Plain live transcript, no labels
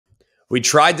We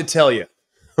tried to tell you.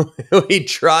 We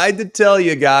tried to tell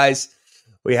you, guys.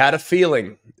 We had a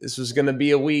feeling this was going to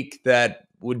be a week that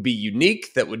would be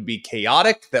unique, that would be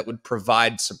chaotic, that would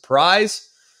provide surprise.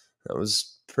 That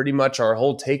was pretty much our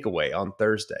whole takeaway on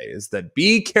Thursday, is that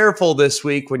be careful this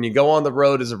week when you go on the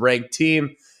road as a ranked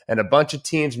team, and a bunch of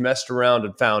teams messed around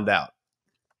and found out.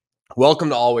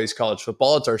 Welcome to Always College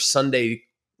Football. It's our Sunday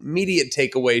immediate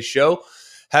takeaway show.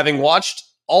 Having watched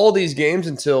all these games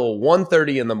until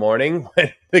 1:30 in the morning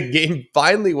when the game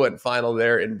finally went final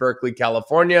there in Berkeley,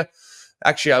 California.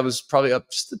 Actually, I was probably up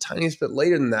just the tiniest bit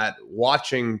later than that,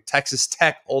 watching Texas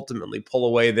Tech ultimately pull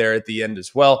away there at the end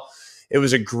as well. It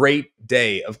was a great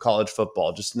day of college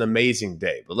football, just an amazing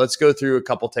day. But let's go through a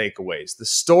couple takeaways. The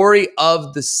story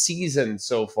of the season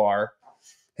so far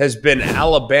has been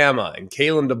Alabama and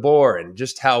Kalen DeBoer, and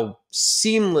just how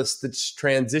seamless this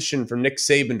transition from Nick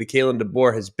Saban to Kalen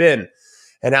DeBoer has been,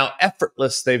 and how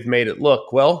effortless they've made it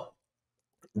look. Well,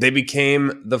 they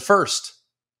became the first,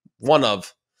 probably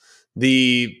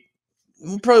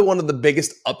one of the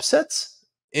biggest upsets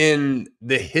in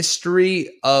the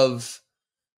history of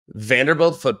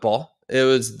Vanderbilt football. It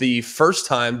was the first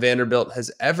time Vanderbilt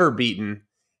has ever beaten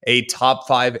a top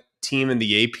 5 team in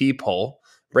the AP poll,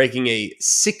 breaking a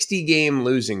 60-game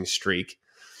losing streak.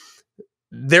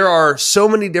 There are so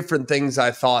many different things I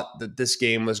thought that this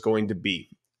game was going to be.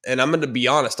 And I'm going to be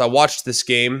honest, I watched this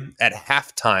game at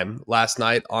halftime last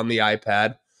night on the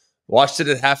iPad. Watched it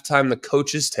at halftime, the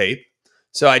coach's tape.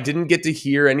 So I didn't get to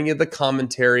hear any of the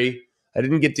commentary. I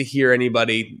didn't get to hear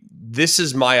anybody. This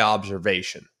is my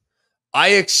observation. I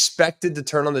expected to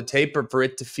turn on the tape or for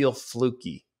it to feel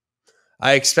fluky.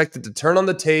 I expected to turn on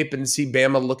the tape and see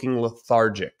Bama looking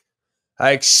lethargic.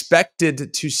 I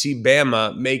expected to see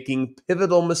Bama making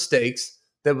pivotal mistakes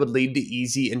that would lead to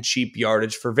easy and cheap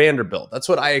yardage for Vanderbilt. That's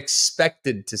what I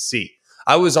expected to see.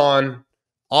 I was on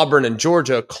Auburn and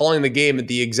Georgia calling the game at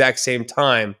the exact same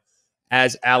time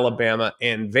as Alabama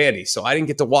and Vandy, so I didn't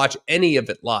get to watch any of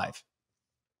it live.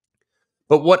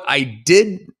 But what I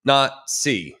did not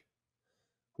see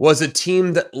was a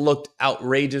team that looked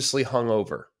outrageously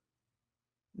hungover.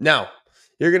 Now,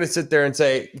 you're going to sit there and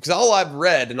say, because all I've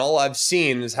read and all I've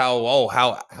seen is how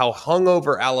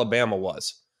hungover Alabama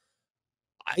was.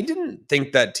 I didn't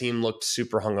think that team looked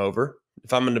super hungover,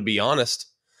 if I'm going to be honest.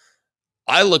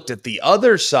 I looked at the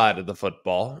other side of the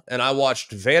football, and I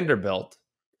watched Vanderbilt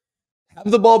have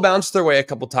the ball bounce their way a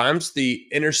couple times. The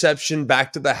interception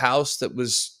back to the house that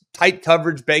was tight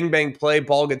coverage, bang, bang play,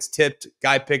 ball gets tipped,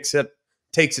 guy picks it,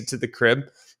 takes it to the crib.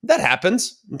 That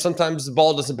happens. And sometimes the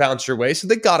ball doesn't bounce your way, so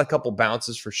they got a couple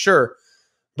bounces for sure.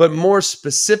 But more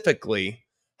specifically,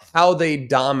 how they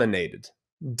dominated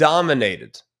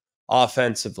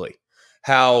offensively,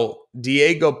 how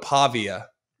Diego Pavia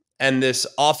and this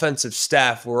offensive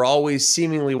staff were always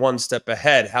seemingly one step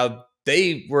ahead, how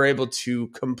they were able to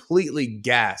completely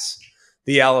gas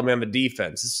the Alabama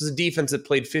defense. This was a defense that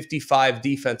played 55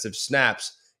 defensive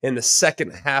snaps in the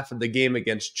second half of the game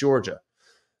against Georgia.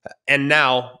 And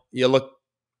now you look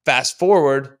fast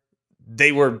forward,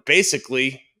 they were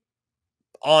basically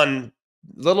on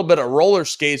a little bit of roller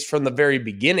skates from the very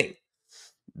beginning.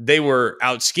 They were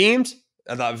out-schemed.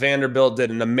 I thought Vanderbilt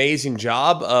did an amazing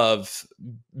job of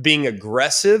being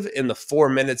aggressive in the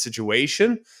 4-minute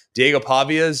situation. Diego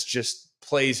Pavia's just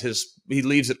he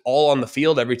leaves it all on the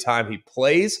field every time he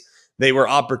plays. They were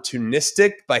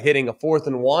opportunistic by hitting a 4th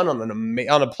and 1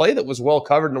 on a play that was well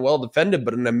covered and well defended,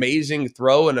 but an amazing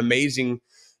throw, an amazing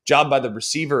job by the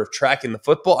receiver of tracking the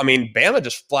football. I mean, Bama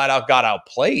just flat out got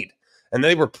outplayed, and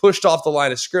they were pushed off the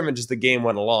line of scrimmage as the game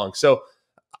went along. So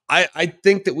I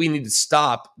think that we need to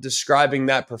stop describing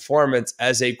that performance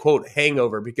as a, quote,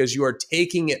 hangover, because you are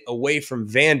taking it away from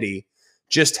Vandy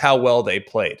just how well they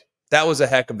played. That was a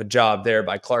heck of a job there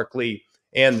by Clark Lee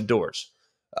and the Doors.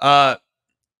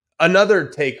 Another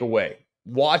takeaway,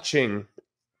 watching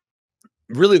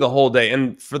really the whole day,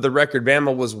 and for the record,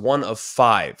 Bama was one of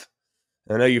 5.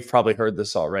 I know you've probably heard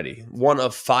this already. One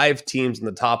of 5 teams in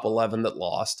the top 11 that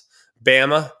lost.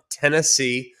 Bama,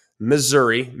 Tennessee,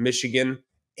 Missouri, Michigan,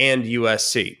 and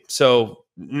USC. So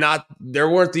there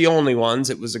weren't the only ones.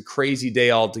 It was a crazy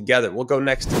day altogether. We'll go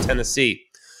next to Tennessee.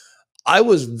 I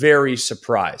was very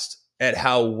surprised at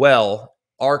how well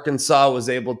Arkansas was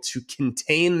able to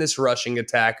contain this rushing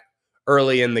attack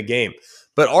early in the game.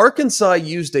 But Arkansas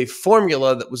used a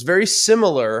formula that was very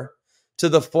similar to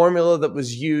the formula that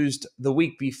was used the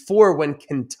week before when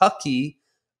Kentucky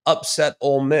upset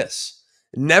Ole Miss.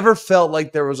 It never felt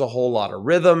like there was a whole lot of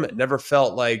rhythm. It never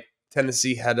felt like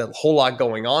Tennessee had a whole lot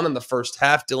going on in the first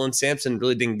half. Dylan Sampson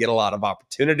really didn't get a lot of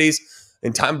opportunities.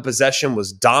 And time of possession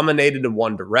was dominated in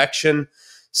one direction.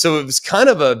 So it was kind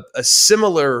of a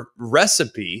similar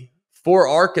recipe for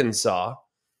Arkansas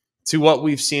to what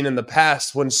we've seen in the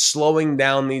past when slowing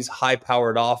down these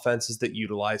high-powered offenses that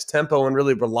utilize tempo and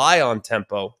really rely on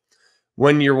tempo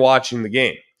when you're watching the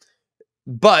game.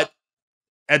 But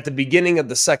at the beginning of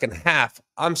the second half,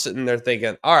 I'm sitting there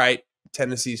thinking, all right,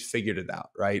 Tennessee's figured it out,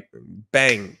 right?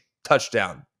 Bang,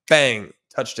 touchdown, bang,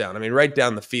 touchdown. I mean, right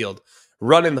down the field,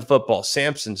 running the football.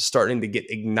 Sampson's starting to get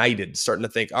ignited, starting to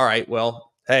think, all right,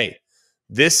 well, hey,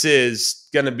 this is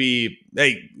going to be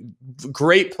a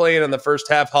great playing in the first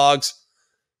half, Hogs,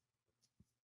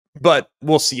 but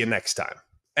we'll see you next time.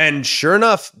 And sure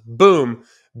enough, boom,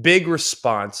 big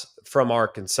response from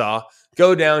Arkansas.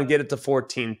 Go down, get it to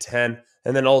 14-10,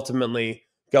 and then ultimately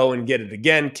go and get it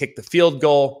again, kick the field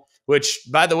goal, which,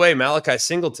 by the way, Malachi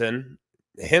Singleton,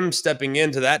 him stepping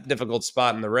into that difficult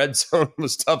spot in the red zone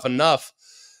was tough enough.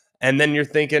 And then you're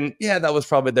thinking, yeah, that was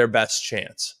probably their best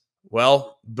chance.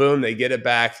 Well, boom, they get it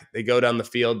back. They go down the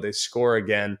field. They score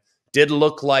again. Did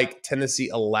look like Tennessee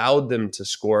allowed them to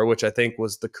score, which I think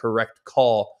was the correct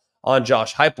call on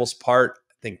Josh Heupel's part.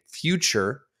 I think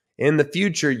in the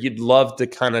future, you'd love to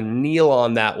kind of kneel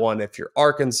on that one if you're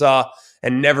Arkansas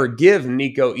and never give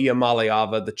Nico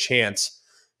Iamaleava the chance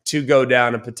to go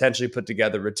down and potentially put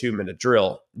together a 2-minute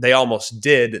drill. They almost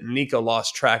did. Nico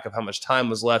lost track of how much time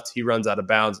was left. He runs out of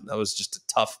bounds, and that was just a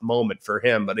tough moment for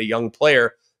him, but a young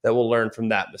player that will learn from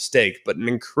that mistake. But an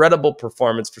incredible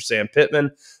performance for Sam Pittman,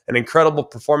 an incredible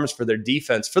performance for their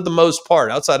defense for the most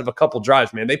part. Outside of a couple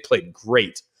drives, man, they played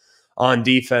great on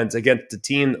defense against a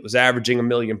team that was averaging 1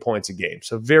 million points a game.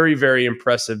 So very, very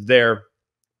impressive there.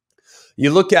 You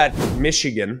look at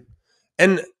Michigan,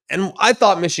 and I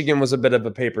thought Michigan was a bit of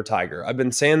a paper tiger. I've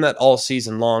been saying that all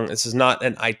season long. This is not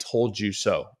an I told you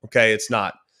so. Okay, it's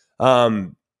not. I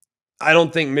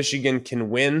don't think Michigan can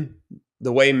win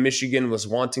the way Michigan was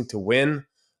wanting to win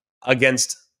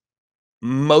against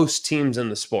most teams in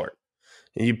the sport.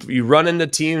 You run into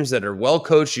teams that are well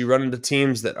coached. You run into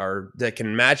teams that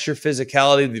can match your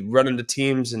physicality. You run into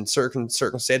teams in certain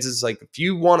circumstances. Like if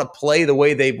you want to play the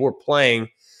way they were playing,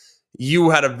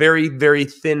 you had a very, very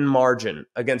thin margin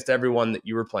against everyone that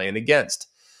you were playing against.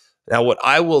 Now, what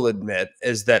I will admit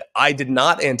is that I did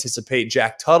not anticipate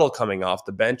Jack Tuttle coming off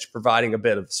the bench, providing a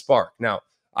bit of a spark. Now,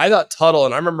 I thought Tuttle,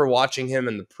 and I remember watching him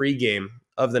in the pregame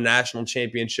of the national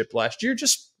championship last year,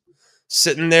 just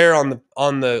sitting there on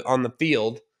the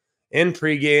field in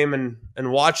pregame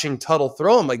and watching Tuttle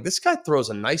throw. I'm like, this guy throws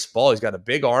a nice ball. He's got a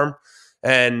big arm,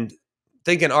 and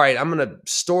thinking, all right, I'm going to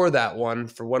store that one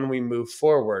for when we move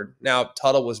forward. Now,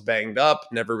 Tuttle was banged up,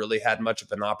 never really had much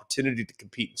of an opportunity to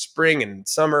compete in spring and in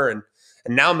summer. And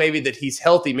now maybe that he's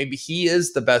healthy, maybe he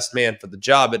is the best man for the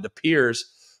job. It appears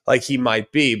like he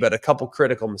might be, but a couple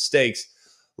critical mistakes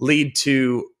lead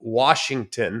to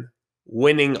Washington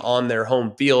winning on their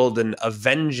home field and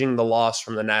avenging the loss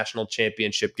from the national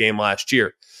championship game last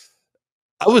year.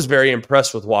 I was very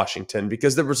impressed with Washington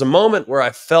because there was a moment where I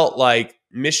felt like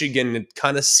Michigan had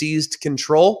kind of seized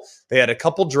control. They had a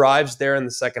couple drives there in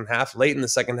the second half, late in the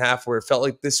second half, where it felt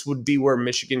like this would be where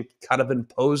Michigan kind of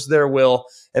imposed their will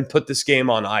and put this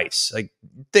game on ice. Like,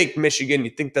 you think Michigan,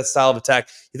 you think that style of attack,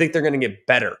 you think they're going to get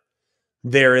better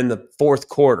there in the fourth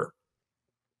quarter,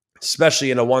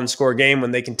 especially in a one-score game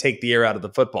when they can take the air out of the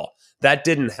football. That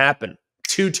didn't happen.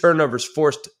 2 turnovers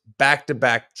forced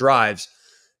back-to-back drives,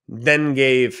 then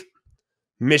gave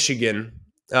Washington,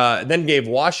 an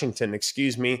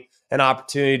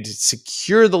opportunity to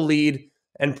secure the lead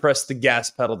and press the gas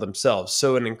pedal themselves.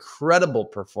 So an incredible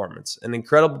performance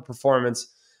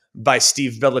by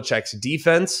Steve Belichick's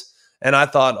defense. And I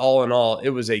thought all in all, it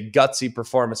was a gutsy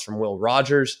performance from Will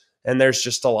Rogers. And there's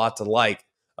just a lot to like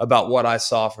about what I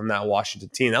saw from that Washington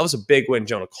team. That was a big win.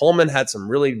 Jonah Coleman had some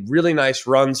really, really nice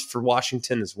runs for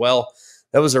Washington as well.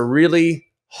 That was a really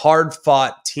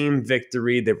hard-fought team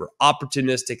victory. They were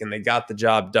opportunistic, and they got the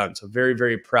job done. So very,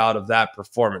 very proud of that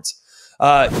performance.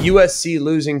 USC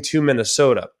losing to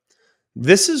Minnesota.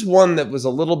 This is one that was a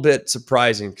little bit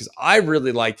surprising because I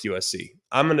really like USC.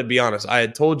 I'm going to be honest. I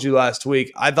had told you last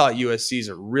week, I thought USC is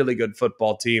a really good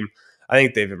football team. I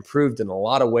think they've improved in a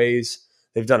lot of ways.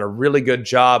 They've done a really good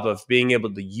job of being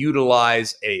able to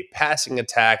utilize a passing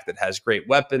attack that has great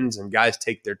weapons and guys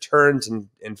take their turns and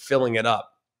filling it up.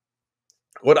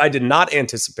 What I did not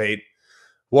anticipate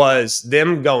was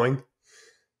them going,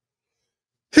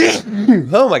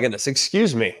 oh my goodness,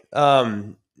 excuse me.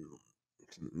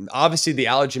 Obviously, the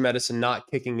allergy medicine not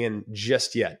kicking in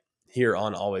just yet here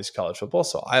on Always College Football.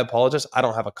 So I apologize. I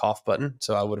don't have a cough button,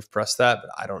 so I would have pressed that, but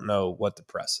I don't know what to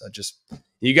press.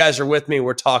 You guys are with me.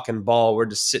 We're talking ball. We're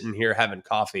just sitting here having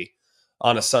coffee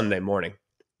on a Sunday morning.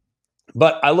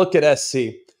 But I look at SC,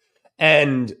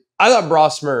 and I thought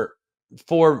Brosmer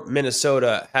for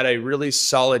Minnesota had a really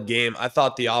solid game. I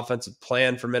thought the offensive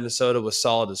plan for Minnesota was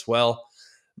solid as well.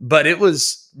 But it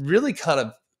was really kind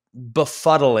of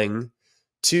befuddling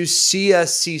to see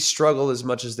SC struggle as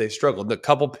much as they struggled. A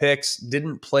couple picks,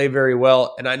 didn't play very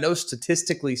well. And I know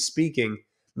statistically speaking,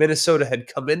 Minnesota had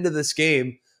come into this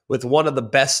game with one of the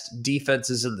best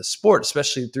defenses in the sport,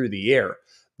 especially through the air.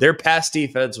 Their pass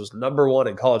defense was number one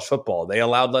in college football. They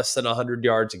allowed less than 100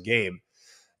 yards a game.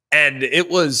 And it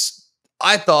was,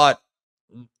 I thought,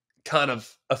 kind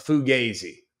of a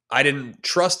fugazi. I didn't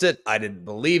trust it. I didn't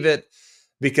believe it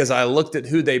because I looked at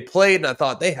who they played and I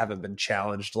thought they haven't been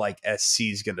challenged like SC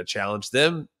is going to challenge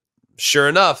them. Sure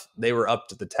enough, they were up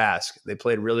to the task. They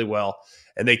played really well,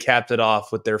 and they capped it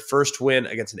off with their first win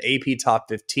against an AP top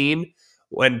 15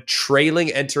 when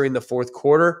trailing entering the fourth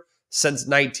quarter since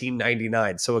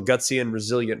 1999. So a gutsy and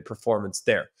resilient performance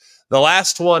there. The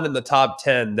last one in the top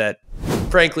 10 that,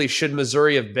 frankly, should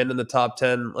Missouri have been in the top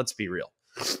 10? Let's be real.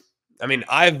 I mean,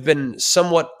 I've been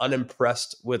somewhat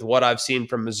unimpressed with what I've seen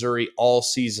from Missouri all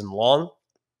season long.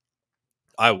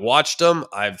 I watched them.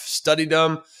 I've studied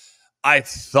them. I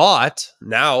thought,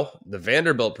 now the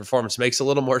Vanderbilt performance makes a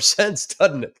little more sense,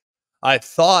 doesn't it? I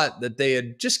thought that they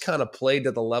had just kind of played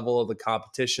to the level of the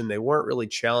competition. They weren't really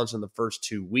challenged in the first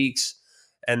 2 weeks.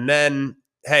 And then,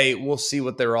 hey, we'll see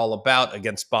what they're all about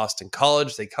against Boston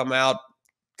College. They come out,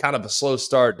 kind of a slow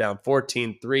start, down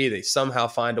 14-3. They somehow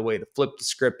find a way to flip the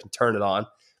script and turn it on.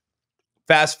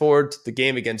 Fast forward to the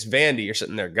game against Vandy. You're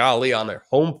sitting there, golly, on their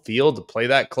home field to play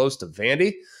that close to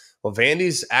Vandy. Well,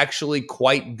 Vandy's actually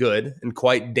quite good and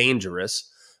quite dangerous.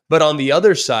 But on the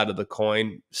other side of the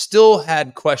coin, still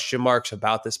had question marks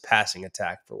about this passing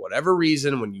attack. For whatever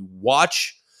reason, when you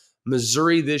watch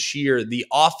Missouri this year, the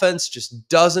offense just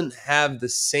doesn't have the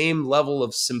same level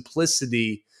of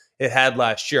simplicity it had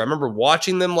last year. I remember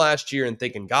watching them last year and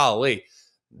thinking, golly,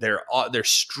 their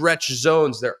stretch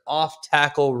zones, their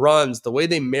off-tackle runs, the way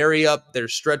they marry up their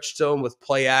stretch zone with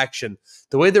play action,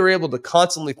 the way they're able to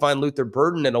constantly find Luther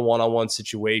Burden in a one-on-one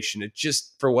situation. It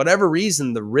just, for whatever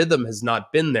reason, the rhythm has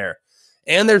not been there.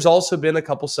 And there's also been a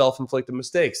couple self-inflicted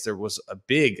mistakes. There was a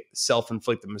big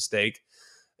self-inflicted mistake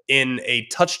in a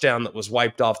touchdown that was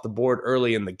wiped off the board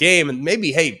early in the game. And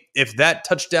maybe, hey, if that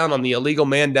touchdown on the illegal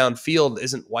man downfield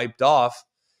isn't wiped off,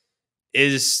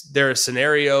 is there a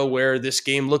scenario where this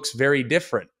game looks very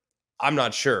different? I'm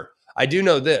not sure. I do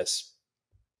know this.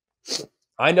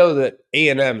 I know that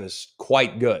A&M is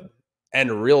quite good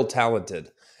and real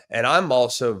talented. And I'm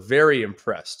also very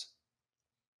impressed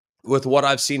with what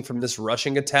I've seen from this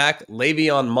rushing attack.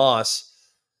 Le'Veon Moss,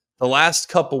 the last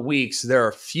couple weeks, there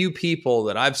are few people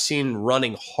that I've seen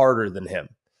running harder than him.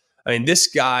 I mean, this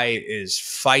guy is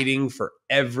fighting for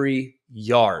every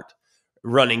yard,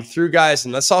 running through guys.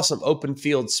 And I saw some open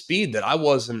field speed that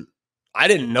I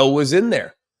didn't know was in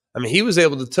there. I mean, he was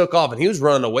able to took off, and he was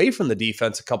running away from the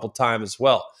defense a couple times as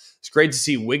well. It's great to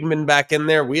see Wigman back in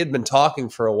there. We had been talking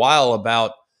for a while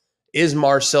about, is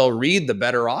Marcel Reed the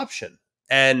better option?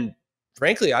 And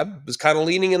frankly, I was kind of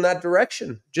leaning in that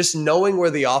direction, just knowing where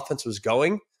the offense was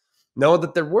going, knowing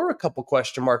that there were a couple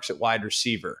question marks at wide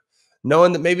receiver,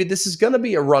 knowing that maybe this is going to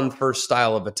be a run-first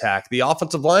style of attack. The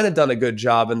offensive line had done a good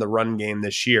job in the run game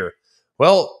this year.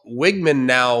 Well, Wigman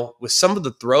now, with some of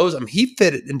the throws, I mean, he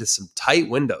fit it into some tight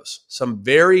windows, some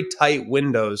very tight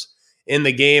windows in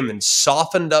the game, and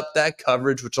softened up that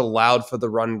coverage, which allowed for the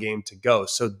run game to go.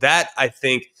 So that, I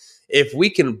think, if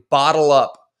we can bottle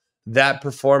up that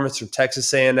performance from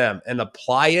Texas A&M and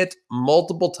apply it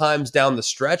multiple times down the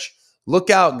stretch, look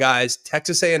out, guys.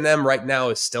 Texas A&M right now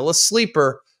is still a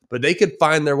sleeper, but they could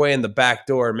find their way in the back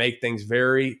door and make things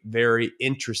very, very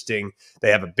interesting. They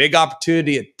have a big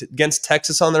opportunity against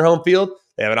Texas on their home field.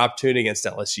 They have an opportunity against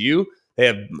LSU. They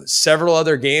have several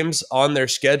other games on their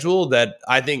schedule that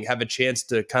I think have a chance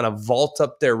to kind of vault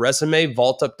up their resume,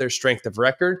 vault up their strength of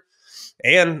record.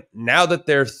 And now that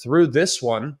they're through this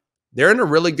one, they're in a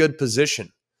really good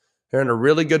position. They're in a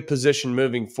really good position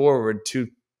moving forward to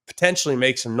potentially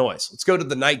make some noise. Let's go to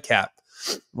the nightcap,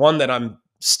 one that I'm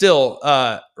still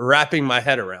wrapping my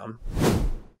head around.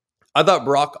 I thought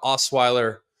Brock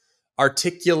Osweiler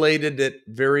articulated it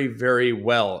very, very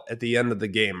well at the end of the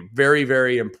game. Very,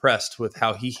 very impressed with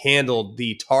how he handled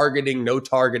the targeting, no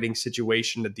targeting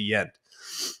situation at the end.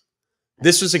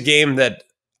 This was a game that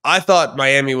I thought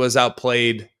Miami was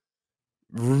outplayed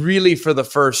really for the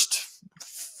first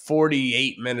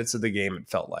 48 minutes of the game, it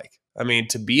felt like. I mean,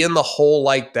 to be in the hole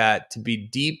like that, to be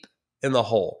deep in the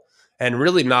hole, and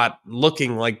really not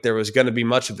looking like there was going to be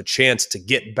much of a chance to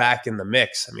get back in the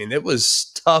mix. I mean, it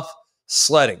was tough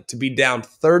sledding to be down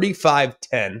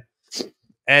 35-10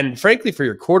 And frankly, for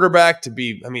your quarterback to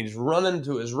be, I mean, he's running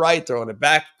to his right, throwing it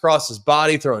back across his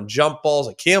body, throwing jump balls.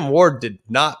 Like Cam Ward did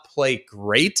not play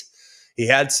great. He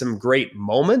had some great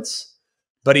moments,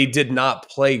 but he did not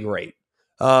play great.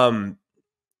 However,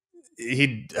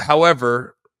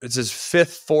 it's his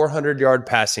fifth 400-yard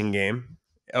passing game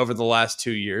over the last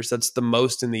 2 years. That's the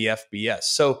most in the FBS.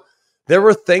 So there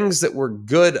were things that were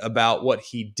good about what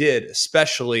he did,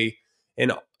 especially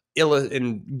in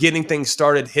getting things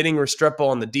started, hitting Restrepo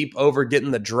on the deep over,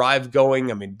 getting the drive going.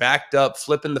 I mean, backed up,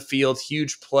 flipping the field,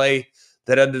 huge play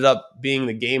that ended up being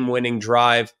the game-winning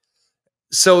drive.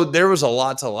 So there was a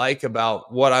lot to like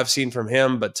about what I've seen from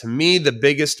him. But to me, the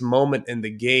biggest moment in the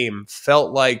game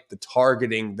felt like the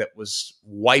targeting that was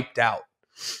wiped out.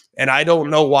 And I don't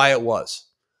know why it was.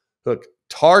 Look,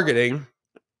 targeting,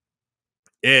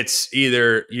 it's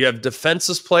either you have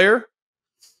defenseless player,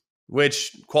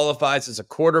 which qualifies as a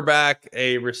quarterback,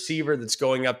 a receiver that's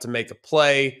going up to make a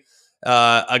play,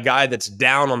 a guy that's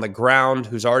down on the ground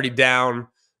who's already down.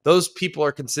 Those people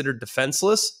are considered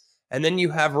defenseless. And then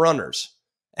you have runners.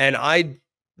 And I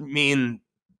mean,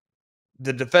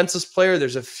 the defenseless player,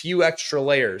 there's a few extra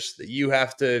layers that you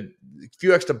have to, a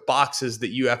few extra boxes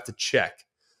that you have to check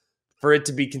for it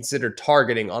to be considered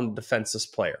targeting on the defenseless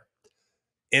player.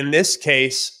 In this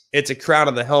case, it's a crown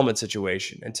of the helmet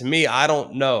situation. And to me, I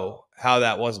don't know how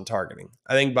that wasn't targeting.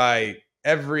 I think I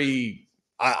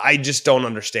just don't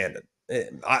understand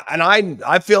it.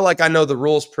 I feel like I know the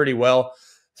rules pretty well,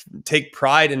 take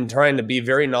pride in trying to be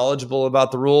very knowledgeable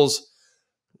about the rules.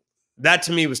 That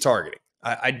to me was targeting.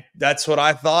 That's what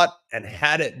I thought. And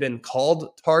had it been called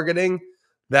targeting,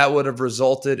 that would have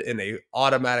resulted in an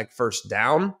automatic first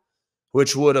down,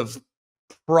 which would have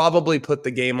probably put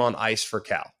the game on ice for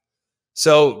Cal.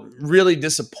 So really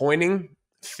disappointing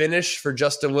finish for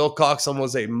Justin Wilcox.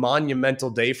 Was a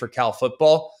monumental day for Cal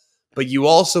football. But you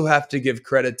also have to give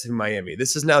credit to Miami.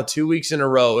 This is now 2 weeks in a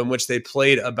row in which they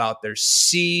played about their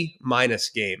C-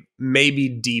 game, maybe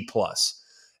D+,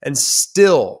 and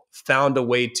still found a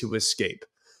way to escape.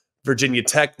 Virginia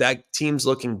Tech, that team's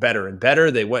looking better and better.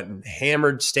 They went and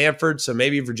hammered Stanford, so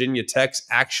maybe Virginia Tech's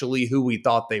actually who we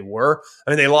thought they were.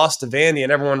 I mean, they lost to Vandy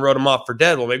and everyone wrote them off for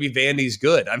dead. Well, maybe Vandy's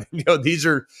good. I mean, these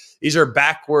are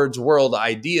backwards world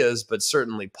ideas, but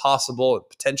certainly possible and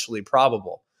potentially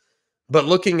probable. But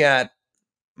looking at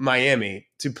Miami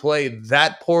to play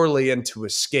that poorly and to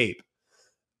escape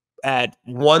at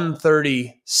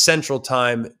 1:30 Central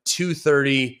Time,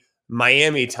 2:30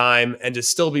 Miami time, and to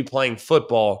still be playing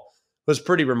football was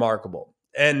pretty remarkable.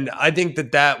 And I think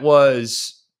that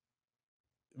was,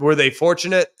 were they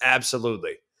fortunate?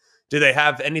 Absolutely. Do they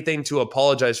have anything to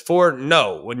apologize for?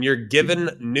 No. When you're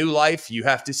given new life, you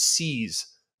have to seize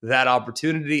that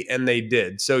opportunity, and they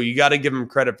did. So you got to give them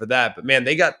credit for that. But man,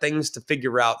 they got things to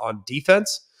figure out on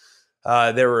defense.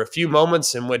 There were a few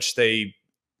moments in which they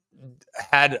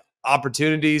had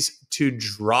opportunities to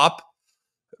drop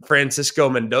Francisco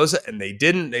Mendoza, and they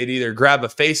didn't. They'd either grab a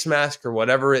face mask or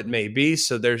whatever it may be.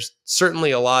 So there's certainly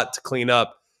a lot to clean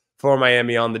up for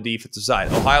Miami on the defensive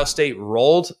side. Ohio State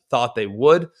rolled, thought they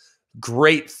would.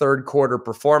 Great third quarter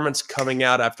performance coming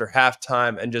out after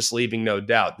halftime and just leaving no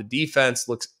doubt. The defense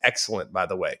looks excellent, by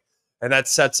the way. And that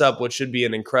sets up what should be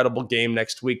an incredible game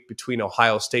next week between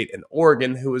Ohio State and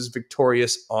Oregon, who was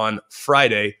victorious on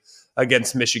Friday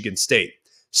against Michigan State.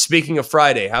 Speaking of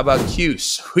Friday, how about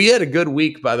Cuse? We had a good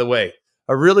week, by the way.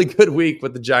 A really good week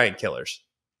with the Giant Killers.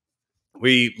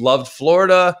 We loved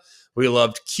Florida. We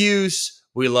loved Cuse.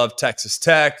 We loved Texas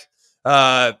Tech.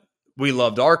 We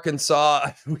loved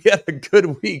Arkansas. We had a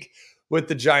good week with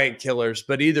the Giant Killers.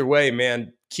 But either way,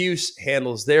 man, Cuse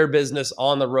handles their business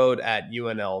on the road at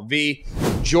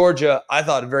UNLV. Georgia, I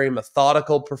thought a very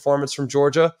methodical performance from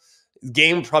Georgia.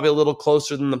 Game probably a little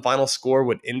closer than the final score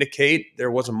would indicate. There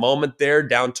was a moment there,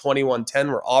 down 21-10,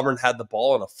 where Auburn had the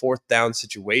ball in a fourth down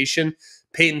situation.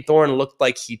 Peyton Thorne looked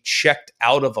like he checked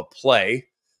out of a play,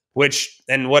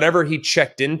 and whatever he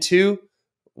checked into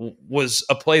was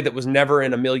a play that was never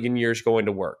in a million years going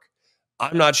to work.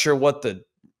 I'm not sure what the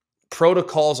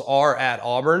protocols are at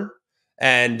Auburn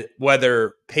and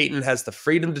whether Peyton has the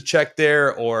freedom to check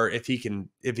there, or if he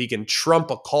can trump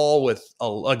a call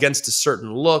against a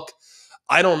certain look.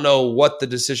 I don't know what the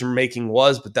decision making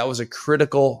was, but that was a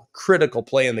critical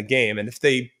play in the game. And if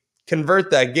they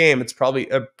convert that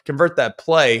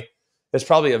play, it's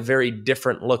probably a very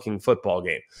different looking football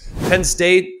game. Penn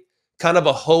State, kind of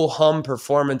a ho-hum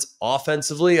performance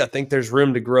offensively. I think there's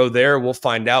room to grow there. We'll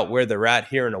find out where they're at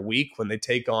here in a week when they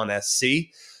take on SC.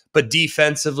 But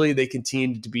defensively, they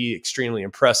continued to be extremely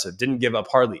impressive. Didn't give up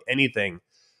hardly anything,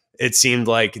 it seemed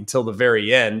like, until the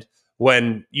very end,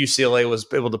 when UCLA was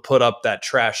able to put up that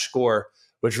trash score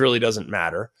which really doesn't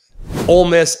matter. Ole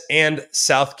Miss and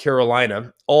South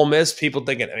Carolina. Ole Miss, people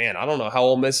thinking, man, I don't know how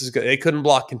Ole Miss is good. They couldn't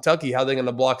block Kentucky. How are they going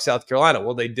to block South Carolina?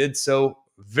 Well, they did so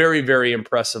very, very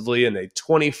impressively in a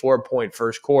 24-point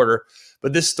first quarter.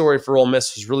 But this story for Ole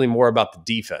Miss was really more about the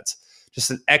defense.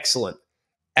 Just an excellent,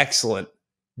 excellent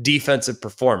defensive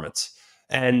performance.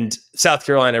 And South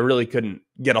Carolina really couldn't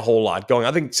get a whole lot going.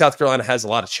 I think South Carolina has a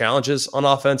lot of challenges on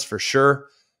offense for sure.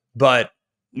 But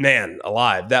man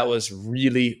alive, that was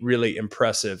really, really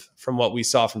impressive from what we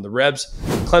saw from the Rebs.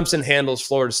 Clemson handles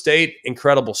Florida State.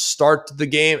 Incredible start to the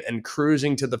game and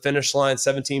cruising to the finish line.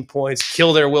 17 points,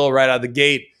 kill their will right out of the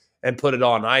gate and put it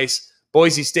on ice.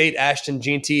 Boise State, Ashton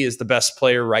Jeanty is the best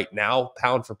player right now,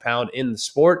 pound for pound in the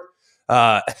sport.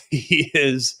 He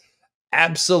is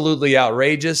absolutely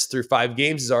outrageous. Through 5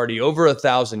 games, he's already over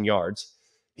 1,000 yards.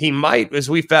 He might, as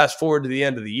we fast forward to the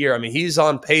end of the year, I mean, he's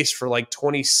on pace for like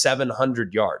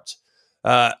 2,700 yards.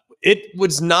 It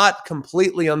was not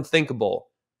completely unthinkable.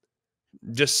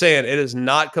 Just saying, it is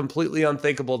not completely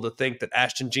unthinkable to think that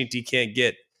Ashton Jeanty can't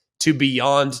get to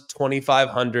beyond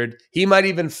 2,500. He might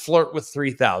even flirt with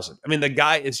 3,000. I mean, the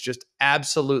guy is just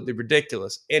absolutely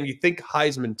ridiculous. And you think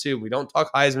Heisman too. We don't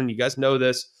talk Heisman. You guys know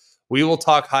this. We will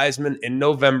talk Heisman in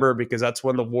November because that's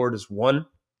when the award is won.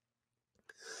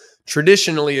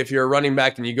 Traditionally, if you're a running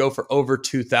back and you go for over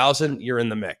 2,000, you're in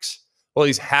the mix. Well,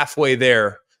 he's halfway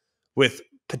there with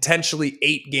potentially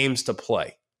 8 games to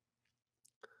play.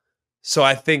 So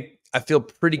I feel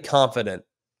pretty confident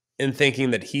in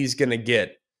thinking that he's going to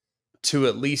get to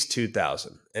at least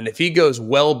 2,000. And if he goes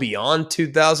well beyond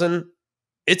 2,000,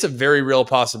 it's a very real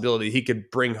possibility he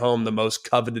could bring home the most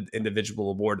coveted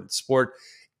individual award in the sport,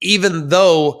 even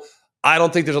though I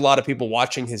don't think there's a lot of people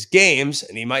watching his games,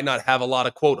 and he might not have a lot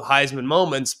of, quote, Heisman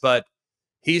moments, but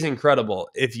he's incredible.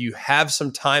 If you have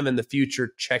some time in the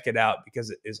future, check it out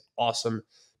because it is awesome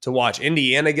to watch.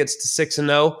 Indiana gets to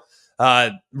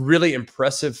 6-0. Really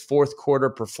impressive fourth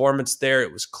quarter performance there.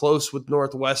 It was close with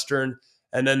Northwestern,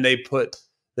 and then they put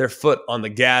their foot on the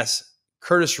gas.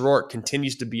 Curtis Rourke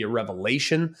continues to be a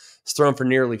revelation. He's thrown for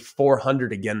nearly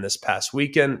 400 again this past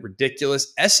weekend.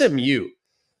 Ridiculous. SMU,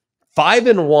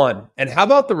 5-1. And how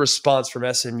about the response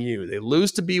from SMU? They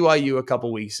lose to BYU a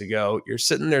couple weeks ago. You're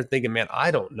sitting there thinking, man,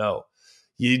 I don't know.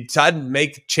 You tried to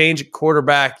make a change at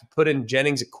quarterback, you put in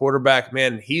Jennings at quarterback.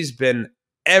 Man, he's been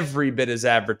every bit as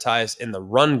advertised in the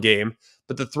run game,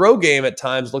 but the throw game at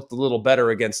times looked a little better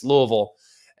against Louisville.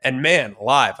 And man,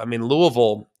 alive. I mean,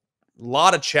 Louisville, a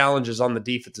lot of challenges on the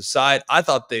defensive side. I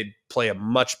thought they'd play a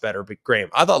much better game.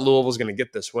 I thought Louisville was going to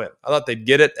get this win. I thought they'd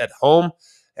get it at home.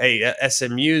 Hey,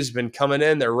 SMU's been coming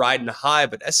in. They're riding high,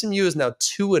 but SMU is now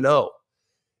 2-0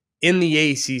 in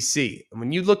the ACC. And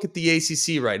when you look at the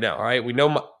ACC right now, all right, we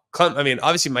know,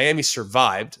 obviously Miami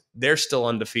survived. They're still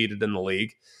undefeated in the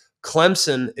league.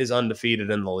 Clemson is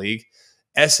undefeated in the league.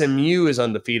 SMU is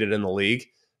undefeated in the league.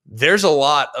 There's a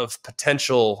lot of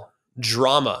potential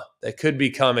drama that could be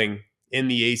coming in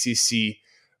the ACC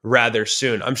rather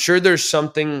soon. I'm sure there's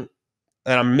something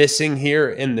that I'm missing here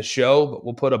in the show, but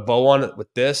we'll put a bow on it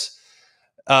with this.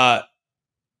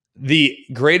 The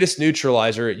greatest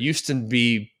neutralizer, it used to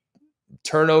be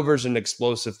turnovers and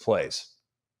explosive plays.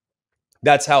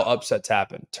 That's how upsets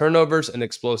happen. Turnovers and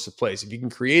explosive plays. If you can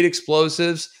create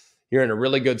explosives, you're in a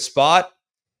really good spot.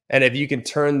 And if you can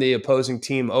turn the opposing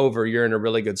team over, you're in a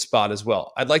really good spot as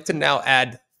well. I'd like to now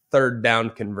add third down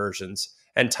conversions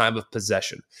and time of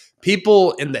possession.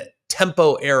 People in the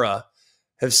tempo era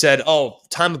have said, oh,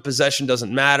 time of possession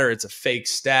doesn't matter. It's a fake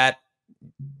stat.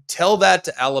 Tell that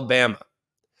to Alabama,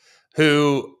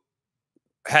 who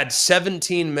had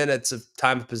 17 minutes of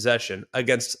time of possession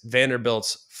against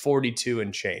Vanderbilt's 42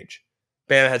 and change.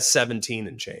 Bama had 17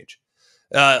 and change.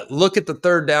 Look at the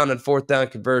third down and fourth down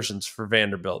conversions for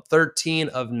Vanderbilt. 13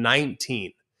 of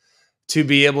 19 to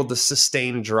be able to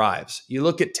sustain drives. You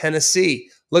look at Tennessee.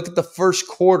 Look at the first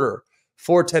quarter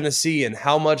for Tennessee and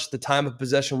how much the time of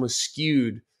possession was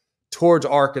skewed towards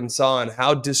Arkansas and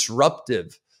how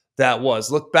disruptive that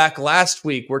was. Look back last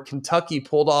week where Kentucky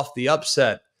pulled off the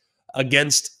upset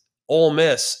against Ole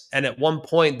Miss, and at one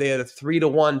point they had a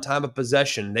 3-1 time of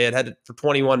possession. They had it for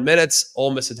 21 minutes.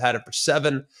 Ole Miss had it for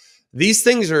 7. These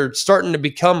things are starting to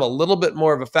become a little bit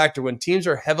more of a factor when teams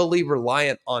are heavily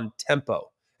reliant on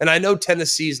tempo. And I know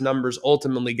Tennessee's numbers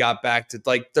ultimately got back to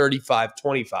like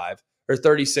 35-25 or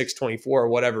 36-24 or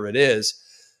whatever it is.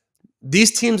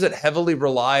 These teams that heavily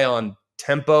rely on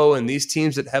tempo and these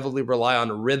teams that heavily rely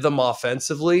on rhythm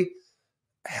offensively,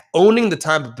 owning the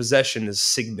time of possession is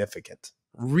significant,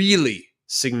 really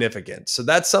significant. So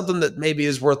that's something that maybe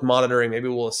is worth monitoring. Maybe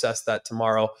we'll assess that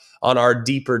tomorrow on our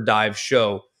deeper dive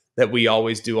show that we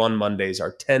always do on Mondays,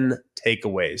 our 10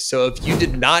 takeaways. So if you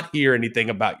did not hear anything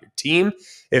about your team,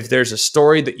 if there's a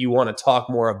story that you want to talk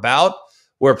more about,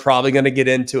 we're probably going to get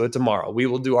into it tomorrow. We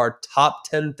will do our top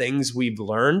 10 things we've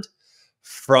learned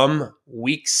from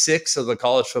week 6 of the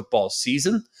college football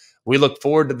season. We look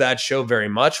forward to that show very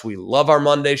much. We love our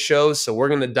Monday shows, so we're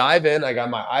going to dive in. I got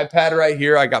my iPad right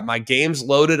here. I got my games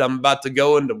loaded. I'm about to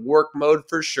go into work mode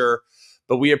for sure,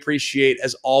 but we appreciate,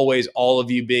 as always, all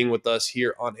of you being with us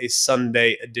here on a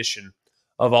Sunday edition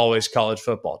of Always College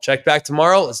Football. Check back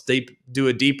tomorrow. Let's do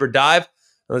a deeper dive,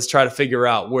 and let's try to figure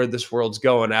out where this world's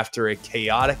going after a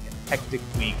chaotic and hectic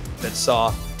week that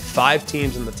saw 5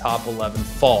 teams in the top 11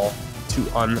 fall to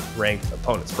unranked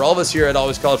opponents. For all of us here at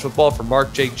Always College Football, for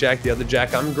Mark, Jake, Jack, the other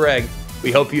Jack, I'm Greg.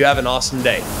 We hope you have an awesome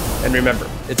day. And remember,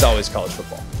 it's always college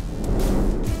football.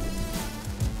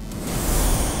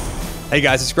 Hey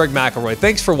guys, it's Greg McElroy.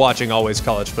 Thanks for watching Always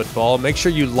College Football. Make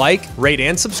sure you like, rate,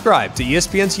 and subscribe to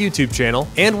ESPN's YouTube channel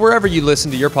and wherever you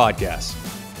listen to your podcasts.